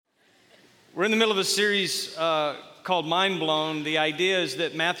We're in the middle of a series called Mind Blown. The idea is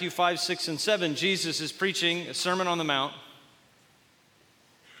that Matthew 5, 6, and 7, Jesus is preaching a Sermon on the Mount.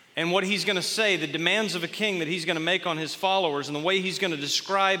 And what he's going to say, the demands of a king that he's going to make on his followers, and the way he's going to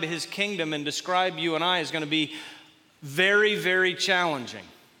describe his kingdom and describe you and I is going to be very, very challenging.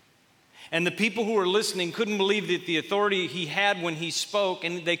 And the people who were listening couldn't believe that the authority he had when he spoke,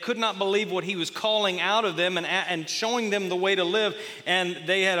 and they could not believe what he was calling out of them and showing them the way to live, and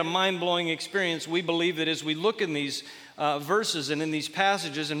they had a mind-blowing experience. We believe that as we look in these verses and in these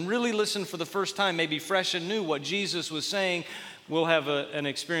passages and really listen for the first time, maybe fresh and new, what Jesus was saying, we'll have an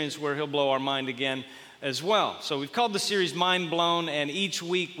experience where he'll blow our mind again as well. So we've called the series Mind Blown, and each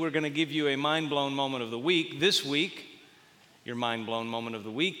week we're going to give you a mind-blown moment of the week. This week, your mind-blown moment of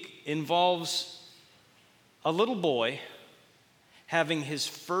the week involves a little boy having his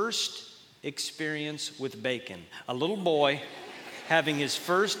first experience with bacon. A little boy having his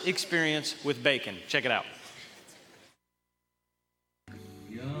first experience with bacon. Check it out.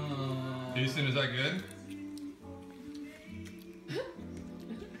 Houston, is that good?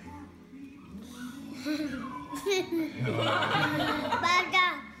 Burger.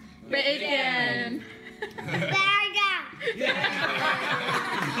 Bacon. Burger.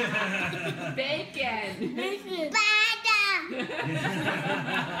 Bacon. Burger. Burger.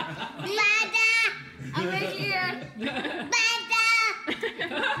 Over here. Burger.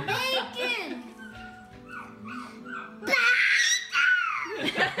 Bacon.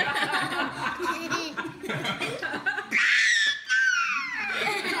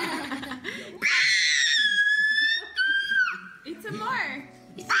 Eat some more.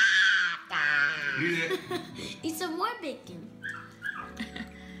 Eat it. Eat some more bacon.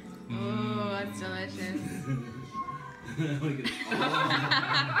 Oh, that's delicious.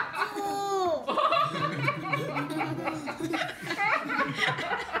 Oh.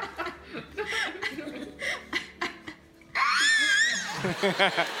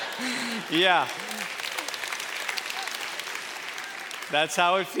 Yeah. That's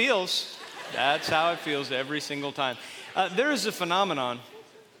how it feels. That's how it feels every single time. There is a phenomenon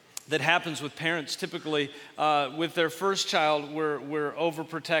that happens with parents typically with their first child. We're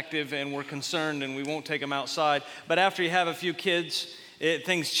overprotective and we're concerned and we won't take them outside. But after you have a few kids,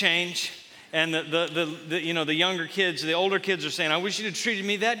 things change. And the younger kids, the older kids are saying, I wish you'd have treated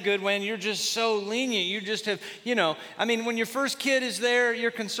me that good when you're just so lenient. You just have, when your first kid is there,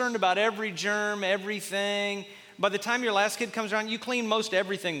 you're concerned about every germ, everything. By the time your last kid comes around, you clean most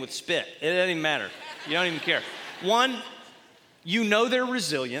everything with spit. It doesn't even matter. You don't even care. One, you know they're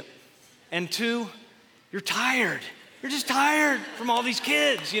resilient. And two, you're tired. You're just tired from all these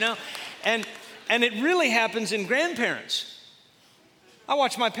kids, And it really happens in grandparents. I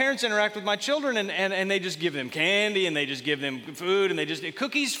watch my parents interact with my children and they just give them candy and they just give them food and they just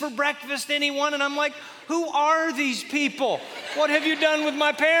cookies for breakfast, anyone? And I'm like, who are these people? What have you done with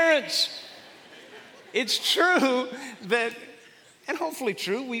my parents? It's true that, and hopefully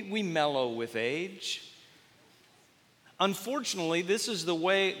true, we mellow with age. Unfortunately, this is the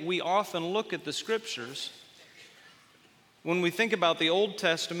way we often look at the scriptures when we think about the Old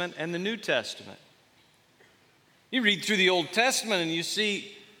Testament and the New Testament. You read through the Old Testament and you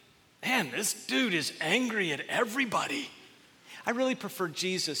see, man, this dude is angry at everybody. I really prefer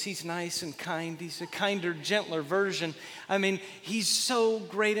Jesus. He's nice and kind. He's a kinder, gentler version. He's so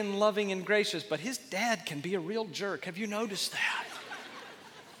great and loving and gracious, but his dad can be a real jerk. Have you noticed that?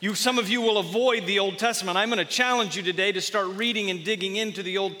 Some of you will avoid the Old Testament. I'm going to challenge you today to start reading and digging into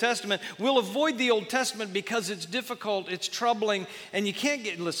the Old Testament. We'll avoid the Old Testament because it's difficult, it's troubling, and you can't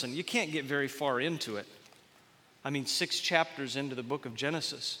get very far into it. 6 chapters into the book of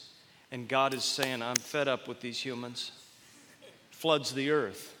Genesis, and God is saying, I'm fed up with these humans. Floods the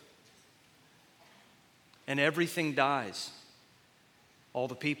earth, and everything dies. All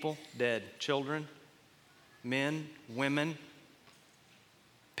the people dead, children, men, women,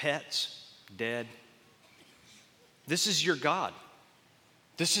 pets, dead. This is your God.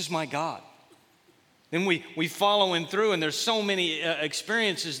 This is my God. Then we follow him through, and there's so many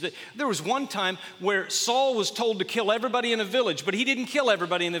experiences. That there was one time where Saul was told to kill everybody in a village, but he didn't kill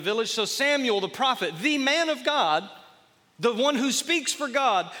everybody in the village. So Samuel the prophet, the man of God, the one who speaks for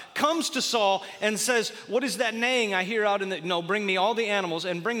God, comes to Saul and says, what is that neighing I hear out in the... No, bring me all the animals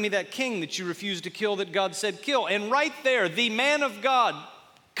and bring me that king that you refused to kill that God said kill. And right there, the man of God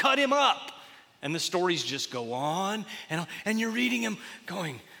cut him up. And the stories just go on. And you're reading them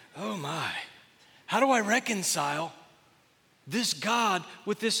going, oh my, how do I reconcile this God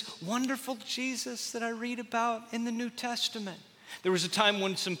with this wonderful Jesus that I read about in the New Testament? There was a time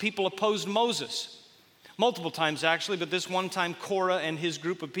when some people opposed Moses. multiple times actually, but this one time Korah and his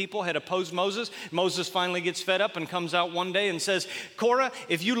group of people had opposed Moses. Moses finally gets fed up and comes out one day and says, Korah,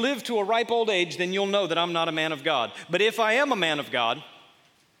 if you live to a ripe old age, then you'll know that I'm not a man of God. But if I am a man of God,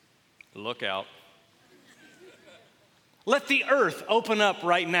 look out. Let the earth open up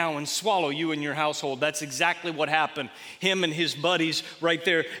right now and swallow you and your household. That's exactly what happened. Him and his buddies right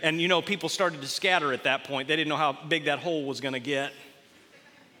there. And you know, people started to scatter at that point. They didn't know how big that hole was going to get.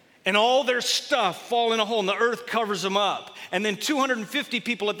 And all their stuff fall in a hole, and the earth covers them up. And then 250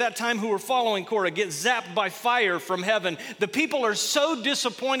 people at that time who were following Korah get zapped by fire from heaven. The people are so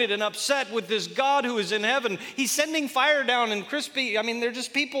disappointed and upset with this God who is in heaven. He's sending fire down and they're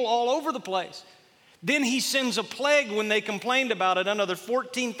just people all over the place. Then he sends a plague when they complained about it. Another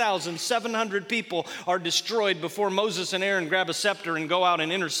 14,700 people are destroyed before Moses and Aaron grab a scepter and go out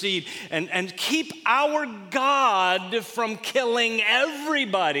and intercede and keep our God from killing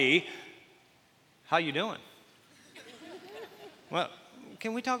everybody. How you doing? Well,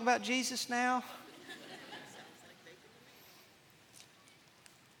 can we talk about Jesus now?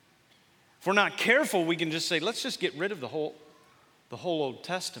 If we're not careful, we can just say, let's just get rid of the whole Old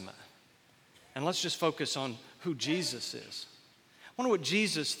Testament. And let's just focus on who Jesus is. I wonder what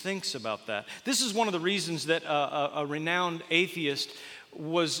Jesus thinks about that. This is one of the reasons that a renowned atheist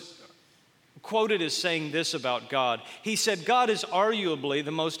was quoted as saying this about God. He said, God is arguably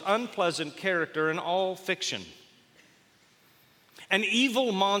the most unpleasant character in all fiction. An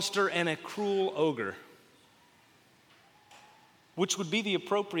evil monster and a cruel ogre, which would be the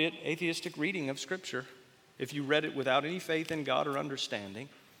appropriate atheistic reading of Scripture if you read it without any faith in God or understanding.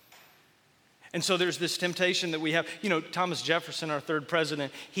 And so there's this temptation that we have. You know, Thomas Jefferson, our third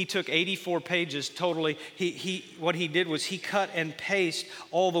president, he took 84 pages totally. What he did was he cut and paste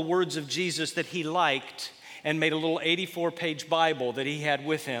all the words of Jesus that he liked and made a little 84-page Bible that he had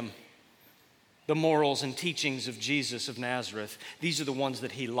with him. The morals and teachings of Jesus of Nazareth. These are the ones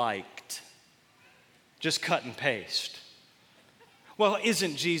that he liked. Just cut and paste. Well,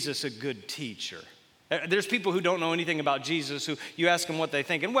 isn't Jesus a good teacher? There's people who don't know anything about Jesus who you ask them what they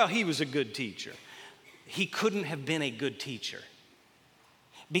think, and well, he was a good teacher. He couldn't have been a good teacher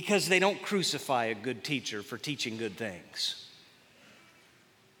because they don't crucify a good teacher for teaching good things.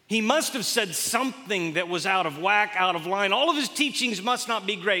 He must have said something that was out of whack, out of line. All of his teachings must not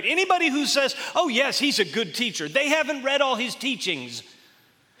be great. Anybody who says, oh yes, he's a good teacher, they haven't read all his teachings.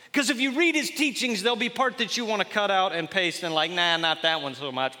 Because if you read his teachings, there'll be part that you want to cut out and paste and like, nah, not that one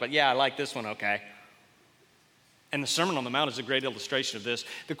so much, but yeah, I like this one, okay. And the Sermon on the Mount is a great illustration of this.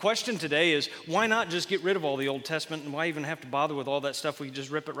 The question today is, why not just get rid of all the Old Testament, and why even have to bother with all that stuff? We can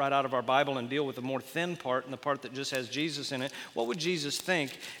just rip it right out of our Bible and deal with the more thin part and the part that just has Jesus in it. What would Jesus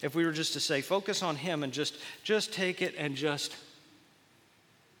think if we were just to say, focus on him and just take it and just...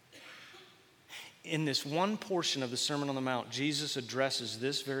 In this one portion of the Sermon on the Mount, Jesus addresses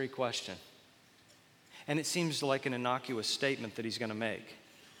this very question. And it seems like an innocuous statement that he's going to make.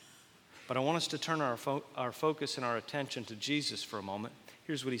 But I want us to turn our focus and our attention to Jesus for a moment.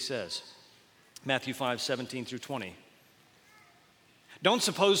 Here's what he says. Matthew 5:17 through 20. Don't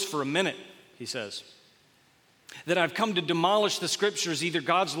suppose for a minute, he says, that I've come to demolish the Scriptures, either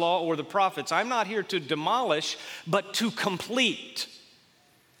God's law or the prophets. I'm not here to demolish, but to complete.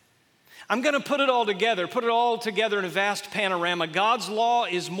 I'm going to put it all together in a vast panorama. God's law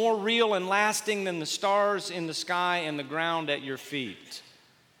is more real and lasting than the stars in the sky and the ground at your feet.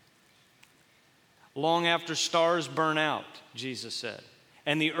 Long after stars burn out, Jesus said,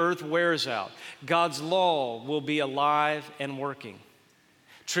 and the earth wears out, God's law will be alive and working.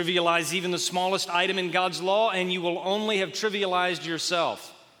 Trivialize even the smallest item in God's law, and you will only have trivialized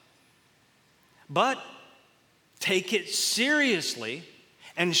yourself. But take it seriously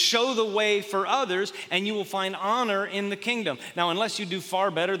and show the way for others, and you will find honor in the kingdom. Now, unless you do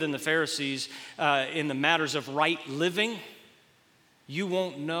far better than the Pharisees in the matters of right living, you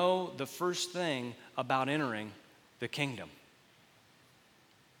won't know the first thing about entering the kingdom.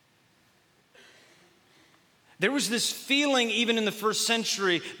 There was this feeling even in the first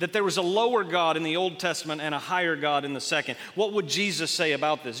century that there was a lower God in the Old Testament and a higher God in the second. What would Jesus say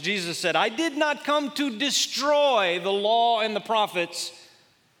about this? Jesus said, I did not come to destroy the law and the prophets,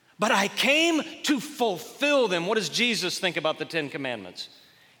 but I came to fulfill them. What does Jesus think about the Ten Commandments?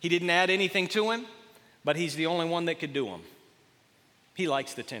 He didn't add anything to him, but he's the only one that could do them. He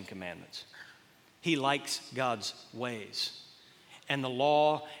likes the Ten Commandments. He likes God's ways and the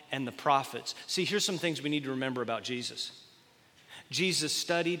law and the prophets. See, here's some things we need to remember about Jesus. Jesus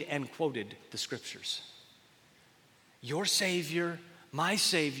studied and quoted the Scriptures. Your Savior, my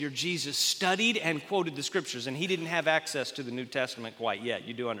Savior, Jesus, studied and quoted the Scriptures, and he didn't have access to the New Testament quite yet.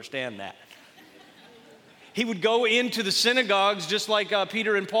 You do understand that. He would go into the synagogues just like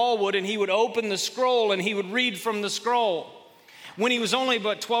Peter and Paul would, and he would open the scroll and he would read from the scroll. When he was only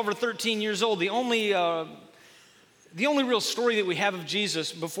about 12 or 13 years old, the only real story that we have of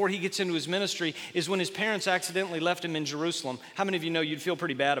Jesus before he gets into his ministry is when his parents accidentally left him in Jerusalem. How many of you know you'd feel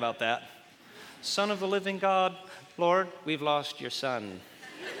pretty bad about that? Son of the living God, Lord, we've lost your son.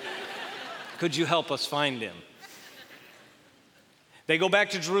 Could you help us find him? They go back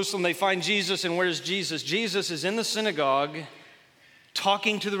to Jerusalem, they find Jesus, and where's Jesus? Jesus is in the synagogue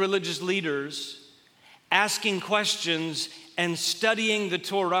talking to the religious leaders, asking questions, and studying the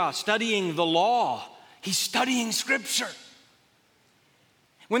Torah, studying the law. He's studying Scripture.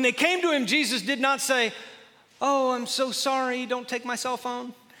 When they came to him, Jesus did not say, "Oh, I'm so sorry, don't take my cell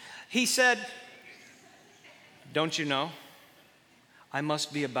phone." He said, "Don't you know? I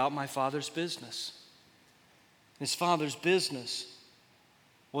must be about my Father's business." His Father's business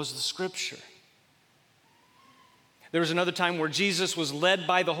was the Scripture. There was another time where Jesus was led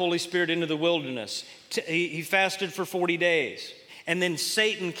by the Holy Spirit into the wilderness. He fasted for 40 days. And then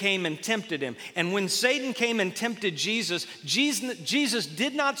Satan came and tempted him. And when Satan came and tempted Jesus, Jesus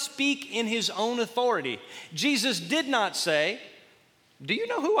did not speak in his own authority. Jesus did not say, "Do you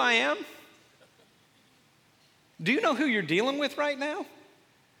know who I am? Do you know who you're dealing with right now?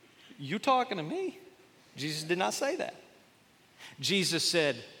 You talking to me?" Jesus did not say that. Jesus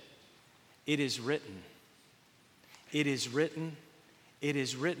said, "It is written. It is written. It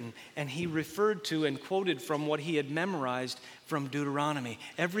is written." And he referred to and quoted from what he had memorized from Deuteronomy.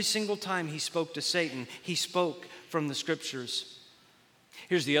 Every single time he spoke to Satan, he spoke from the Scriptures.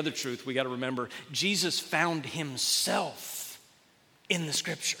 Here's the other truth we got to remember. Jesus found himself in the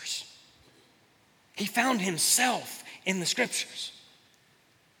Scriptures. He found himself in the Scriptures.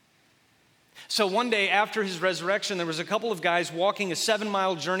 So one day after his resurrection, there was a couple of guys walking a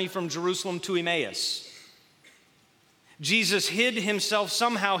 7-mile journey from Jerusalem to Emmaus. Jesus hid himself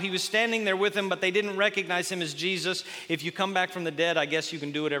somehow. He was standing there with them, but they didn't recognize him as Jesus. If you come back from the dead, I guess you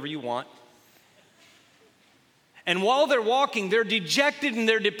can do whatever you want. And while they're walking, they're dejected and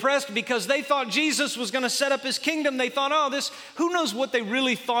they're depressed because they thought Jesus was going to set up his kingdom. They thought, who knows what they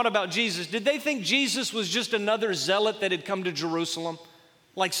really thought about Jesus? Did they think Jesus was just another zealot that had come to Jerusalem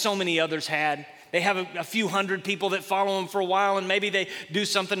like so many others had? They have a few hundred people that follow him for a while, and maybe they do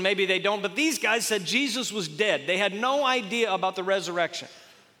something, maybe they don't. But these guys said Jesus was dead. They had no idea about the resurrection.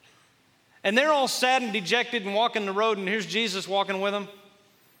 And they're all sad and dejected and walking the road, and here's Jesus walking with them.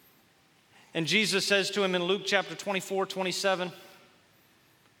 And Jesus says to him in Luke chapter 24, 27,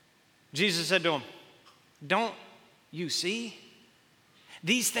 Jesus said to him, "Don't you see?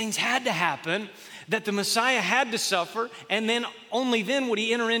 These things had to happen, that the Messiah had to suffer, and then only then would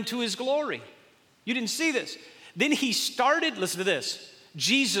he enter into his glory." You didn't see this. Then he started, listen to this.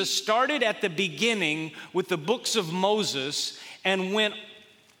 Jesus started at the beginning with the books of Moses and went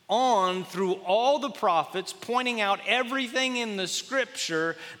on through all the prophets, pointing out everything in the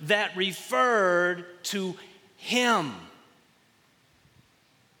Scripture that referred to him.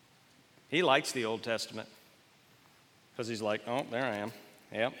 He likes the Old Testament because he's like, "Oh, there I am.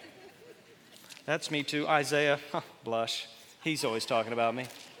 Yep. That's me too. Isaiah, blush. He's always talking about me."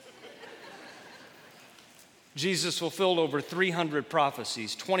 Jesus fulfilled over 300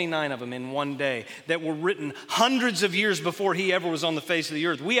 prophecies, 29 of them in one day, that were written hundreds of years before he ever was on the face of the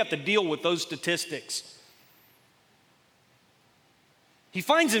earth. We have to deal with those statistics. He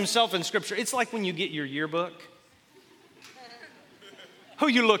finds himself in Scripture. It's like when you get your yearbook. Who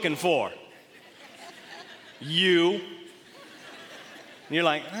you looking for? You. And you're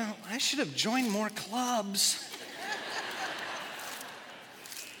like, "Oh, I should have joined more clubs."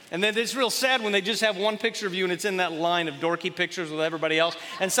 And then it's real sad when they just have one picture of you and it's in that line of dorky pictures with everybody else,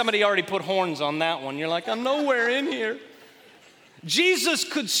 and somebody already put horns on that one. You're like, "I'm nowhere in here." Jesus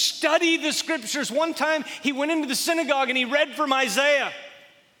could study the Scriptures. One time he went into the synagogue and he read from Isaiah.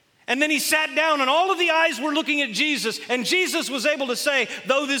 And then he sat down and all of the eyes were looking at Jesus. And Jesus was able to say,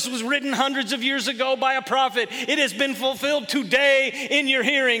 "Though this was written hundreds of years ago by a prophet, it has been fulfilled today in your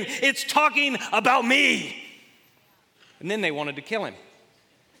hearing. It's talking about me." And then they wanted to kill him.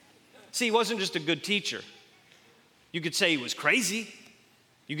 See, he wasn't just a good teacher. You could say he was crazy.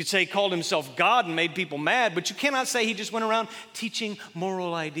 You could say he called himself God and made people mad, but you cannot say he just went around teaching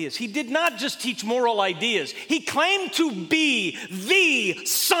moral ideas. He did not just teach moral ideas. He claimed to be the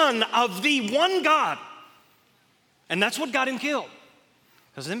Son of the one God. And that's what got him killed.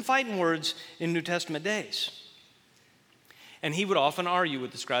 Because of them fighting words in New Testament days. And he would often argue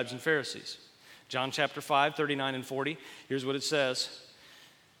with the scribes and Pharisees. John chapter 5, 39 and 40, here's what it says.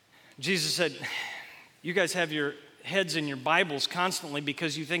 Jesus said, "You guys have your heads in your Bibles constantly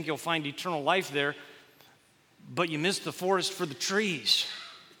because you think you'll find eternal life there. but you miss the forest for the trees.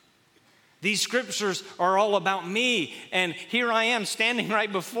 These scriptures are all about me, and here I am standing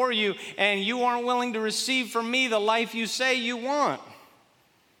right before you, and you aren't willing to receive from me the life you say you want.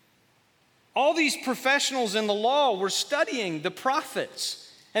 All these professionals in the law were studying the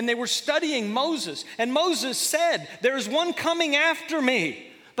prophets, and they were studying Moses. And Moses said, there is one coming after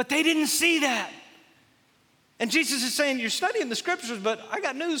me, but they didn't see that. And Jesus is saying, you're studying the scriptures, but I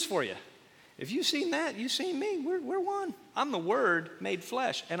got news for you. If you've seen that, you've seen me. We're one. I'm the Word made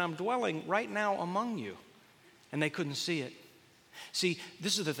flesh, and I'm dwelling right now among you. And they couldn't see it. See,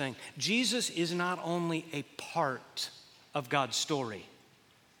 this is the thing. Jesus is not only a part of God's story.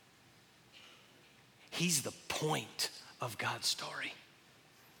 He's the point of God's story.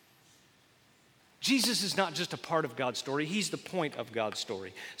 Jesus is not just a part of God's story. He's the point of God's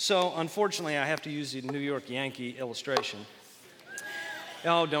story. So, unfortunately, I have to use the New York Yankee illustration.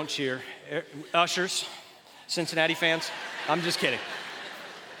 Oh, don't cheer. Ushers, Cincinnati fans, I'm just kidding.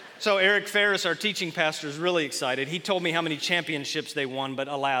 So Eric Ferris, our teaching pastor, is really excited. He told me how many championships they won, but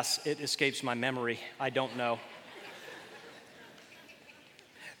alas, it escapes my memory. I don't know.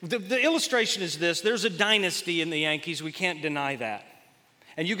 The illustration is this. There's a dynasty in the Yankees. We can't deny that.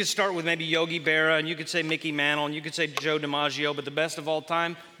 And you could start with maybe Yogi Berra, and you could say Mickey Mantle, and you could say Joe DiMaggio, but the best of all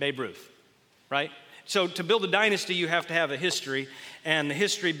time, Babe Ruth, right? So to build a dynasty, you have to have a history, and the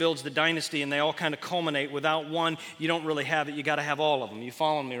history builds the dynasty, and they all kind of culminate. Without one, you don't really have it. You got to have all of them. You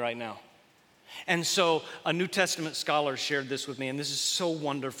following me right now? And so a New Testament scholar shared this with me, and this is so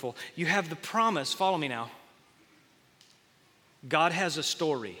wonderful. You have the promise. Follow me now. God has a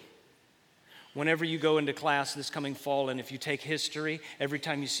story. Whenever you go into class this coming fall, and if you take history, every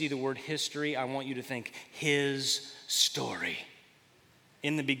time you see the word history, I want you to think His story.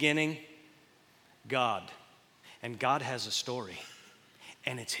 In the beginning, God. And God has a story,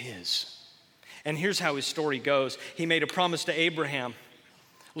 and it's His. And here's how His story goes. He made a promise to Abraham.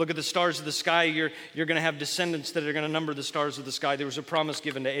 Look at the stars of the sky. You're going to have descendants that are going to number the stars of the sky. There was a promise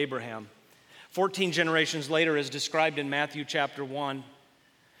given to Abraham. 14 generations later, as described in Matthew chapter 1,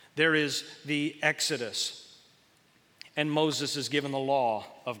 there is the Exodus. And Moses is given the law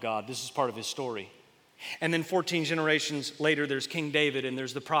of God. This is part of his story. And then 14 generations later, there's King David, and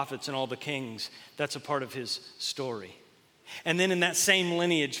there's the prophets and all the kings. That's a part of his story. And then in that same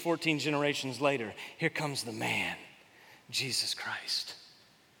lineage, 14 generations later, here comes the man, Jesus Christ.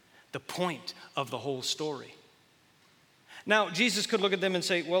 The point of the whole story. Now, Jesus could look at them and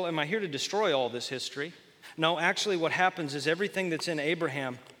say, well, am I here to destroy all this history? No, actually what happens is everything that's in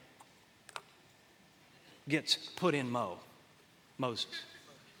Abraham gets put in Moses.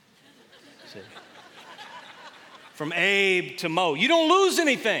 See? From Abe to Mo. You don't lose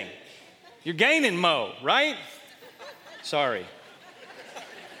anything. You're gaining Mo, right? Sorry.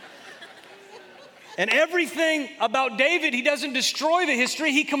 And everything about David, he doesn't destroy the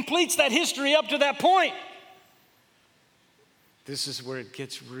history. He completes that history up to that point. This is where it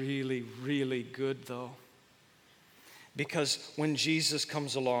gets really, really good, though. Because when Jesus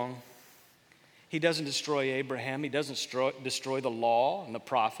comes along, He doesn't destroy Abraham. He doesn't destroy the law and the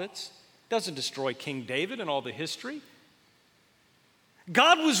prophets. Doesn't destroy King David and all the history.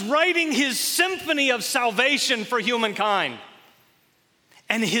 God was writing His symphony of salvation for humankind.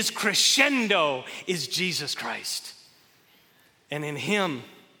 And His crescendo is Jesus Christ. And in Him,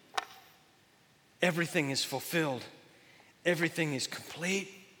 everything is fulfilled. Everything is complete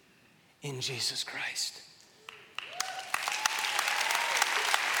in Jesus Christ.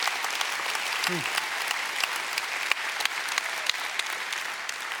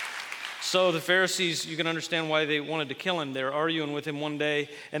 So the Pharisees, you can understand why they wanted to kill Him. They're arguing with Him one day,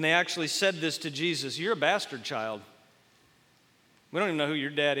 and they actually said this to Jesus: you're a bastard child. We don't even know who your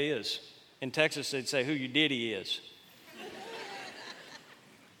daddy is. In Texas, they'd say who your diddy is.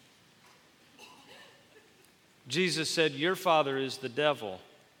 Jesus said, your father is the devil.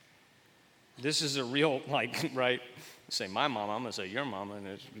 This is a real, right? Say my mama, I'm going to say your mama, and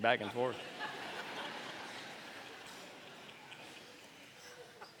it's back and forth.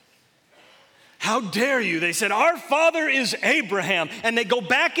 How dare you? They said, our father is Abraham. And they go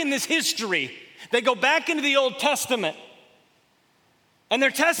back in this history. They go back into the Old Testament. And they're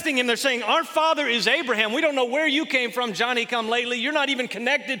testing Him. They're saying, our father is Abraham. We don't know where you came from, Johnny come lately. You're not even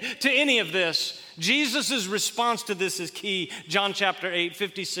connected to any of this. Jesus' response to this is key. John chapter 8,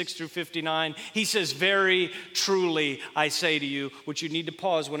 56 through 59. He says, very truly I say to you, which you need to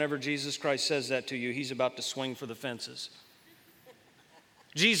pause whenever Jesus Christ says that to you. He's about to swing for the fences.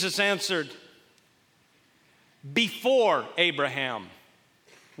 Jesus answered, before Abraham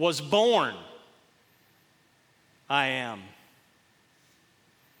was born, I am.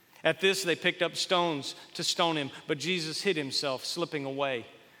 At this, they picked up stones to stone him, but Jesus hid himself, slipping away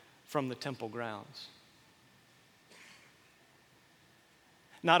from the temple grounds.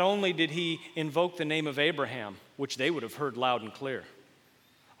 Not only did he invoke the name of Abraham, which they would have heard loud and clear.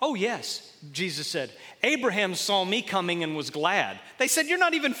 Oh, yes, Jesus said, Abraham saw me coming and was glad. They said, you're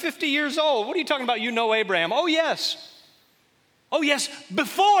not even 50 years old. What are you talking about? You know Abraham. Oh, yes. Oh, yes,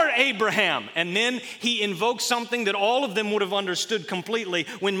 before Abraham. And then he invoked something that all of them would have understood completely.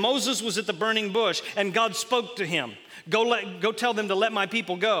 When Moses was at the burning bush and God spoke to him, go tell them to let my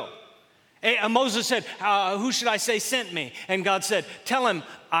people go. Moses said, who should I say sent me? And God said, tell him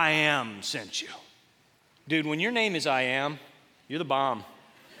I am sent you. Dude, when your name is I am, you're the bomb.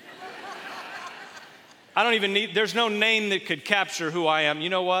 There's no name that could capture who I am. You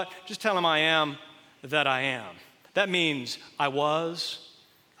know what? Just tell him I am that I am. That means I was,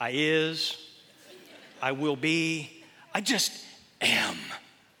 I is, I will be, I just am.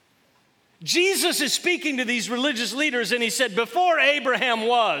 Jesus is speaking to these religious leaders and he said, before Abraham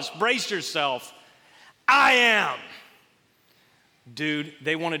was, brace yourself, I am. Dude,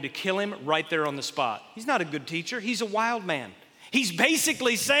 they wanted to kill him right there on the spot. He's not a good teacher, he's a wild man. He's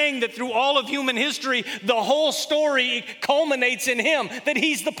basically saying that through all of human history, the whole story culminates in him, that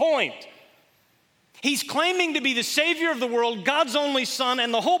he's the point. He's claiming to be the Savior of the world, God's only Son,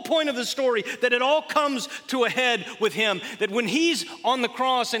 and the whole point of the story, that it all comes to a head with him. That when he's on the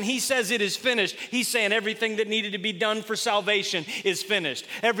cross and he says it is finished, he's saying everything that needed to be done for salvation is finished.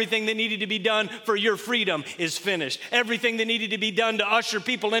 Everything that needed to be done for your freedom is finished. Everything that needed to be done to usher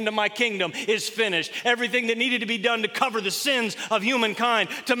people into my kingdom is finished. Everything that needed to be done to cover the sins of humankind,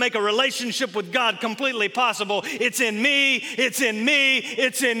 to make a relationship with God completely possible, it's in me, it's in me,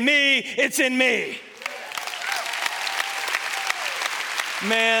 it's in me, it's in me.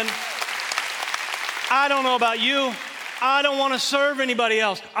 Man, I don't know about you. I don't want to serve anybody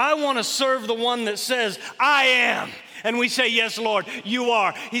else. I want to serve the one that says, I am. And we say, yes, Lord, you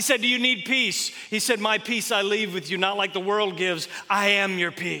are. He said, do you need peace? He said, my peace I leave with you, not like the world gives. I am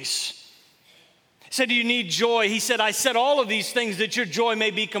your peace. He said, do you need joy? He said, I said all of these things that your joy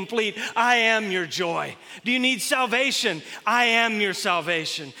may be complete. I am your joy. Do you need salvation? I am your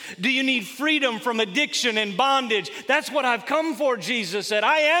salvation. Do you need freedom from addiction and bondage? That's what I've come for, Jesus said.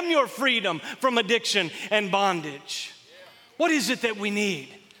 I am your freedom from addiction and bondage. What is it that we need?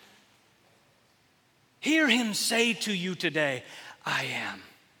 Hear him say to you today, I am.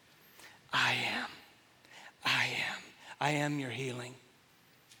 I am. I am. I am your healing.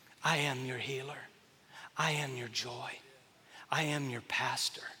 I am your healer. I am your joy. I am your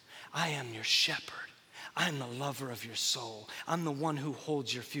pastor. I am your shepherd. I'm the lover of your soul. I'm the one who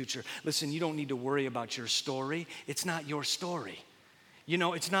holds your future. Listen, you don't need to worry about your story. It's not your story. You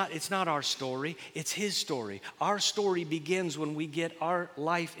know, it's not our story. It's his story. Our story begins when we get our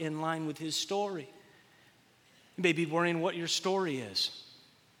life in line with his story. You may be worrying what your story is.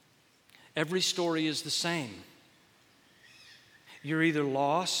 Every story is the same. You're either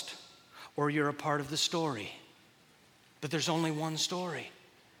lost or you're a part of the story. But there's only one story,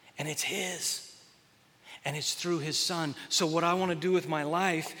 and it's his. And it's through his son. So what I want to do with my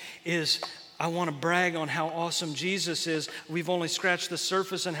life is I want to brag on how awesome Jesus is. We've only scratched the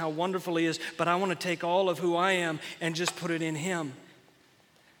surface and how wonderful he is, but I want to take all of who I am and just put it in him.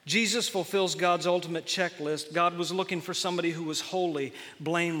 Jesus fulfills God's ultimate checklist. God was looking for somebody who was holy,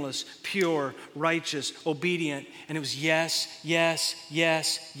 blameless, pure, righteous, obedient. And it was yes, yes,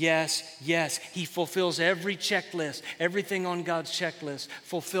 yes, yes, yes. He fulfills every checklist, everything on God's checklist,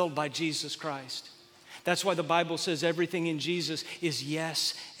 fulfilled by Jesus Christ. That's why the Bible says everything in Jesus is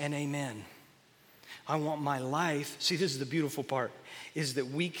yes and amen. I want my life, see, this is the beautiful part, is that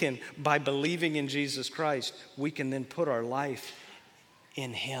we can, by believing in Jesus Christ, we can then put our life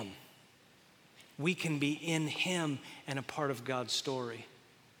in him. We can be in him and a part of God's story.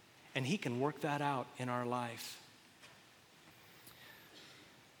 And he can work that out in our life.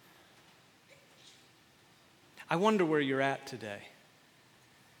 I wonder where you're at today.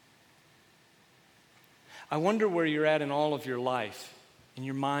 I wonder where you're at in all of your life, in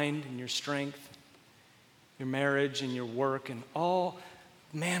your mind, in your strength, your marriage, and your work, and all.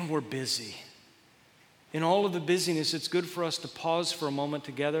 Man, we're busy. In all of the busyness, it's good for us to pause for a moment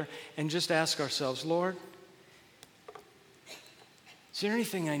together and just ask ourselves, Lord, is there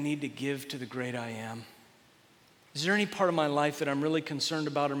anything I need to give to the great I am? Is there any part of my life that I'm really concerned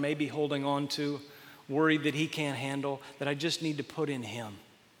about or maybe holding on to, worried that he can't handle, that I just need to put in him?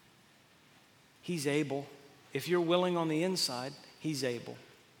 He's able. If you're willing on the inside, he's able.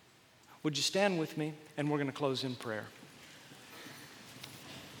 Would you stand with me? And we're going to close in prayer.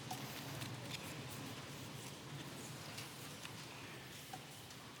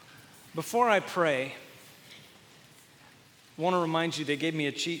 Before I pray, I want to remind you, they gave me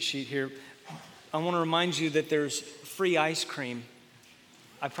a cheat sheet here. I want to remind you that there's free ice cream.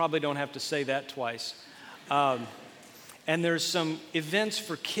 I probably don't have to say that twice. And there's some events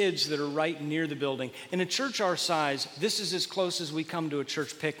for kids that are right near the building. In a church our size, this is as close as we come to a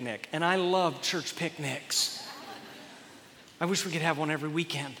church picnic. And I love church picnics. I wish we could have one every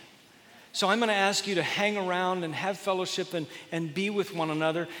weekend. So I'm going to ask you to hang around and have fellowship and be with one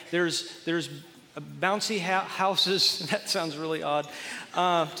another. There's bouncy houses, that sounds really odd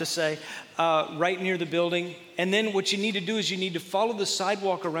to say, right near the building. And then what you need to do is you need to follow the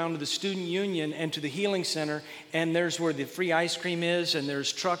sidewalk around to the Student Union and to the Healing Center, and there's where the free ice cream is, and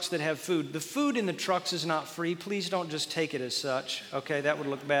there's trucks that have food. The food in the trucks is not free. Please don't just take it as such, okay? That would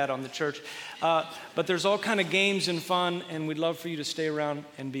look bad on the church. But there's all kind of games and fun, and we'd love for you to stay around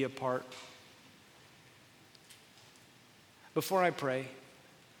and be a part. Before I pray,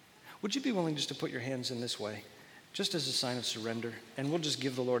 would you be willing just to put your hands in this way, just as a sign of surrender? And we'll just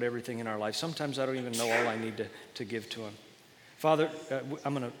give the Lord everything in our life. Sometimes I don't even know all I need to give to him. Father,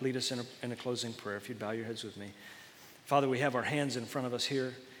 I'm going to lead us in a closing prayer, if you'd bow your heads with me. Father, we have our hands in front of us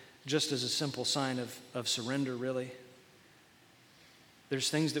here, just as a simple sign of surrender, really. There's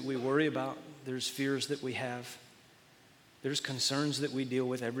things that we worry about. There's fears that we have. There's concerns that we deal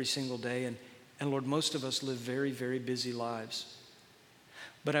with every single day. And Lord, most of us live very, very busy lives.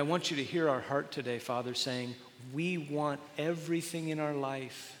 But I want you to hear our heart today, Father, saying, we want everything in our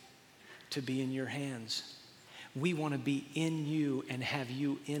life to be in your hands. We want to be in you and have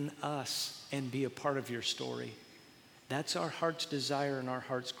you in us and be a part of your story. That's our heart's desire and our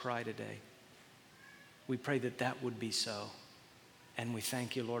heart's cry today. We pray that that would be so. And we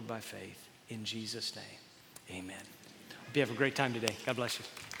thank you, Lord, by faith. In Jesus' name, amen. Hope you have a great time today. God bless you.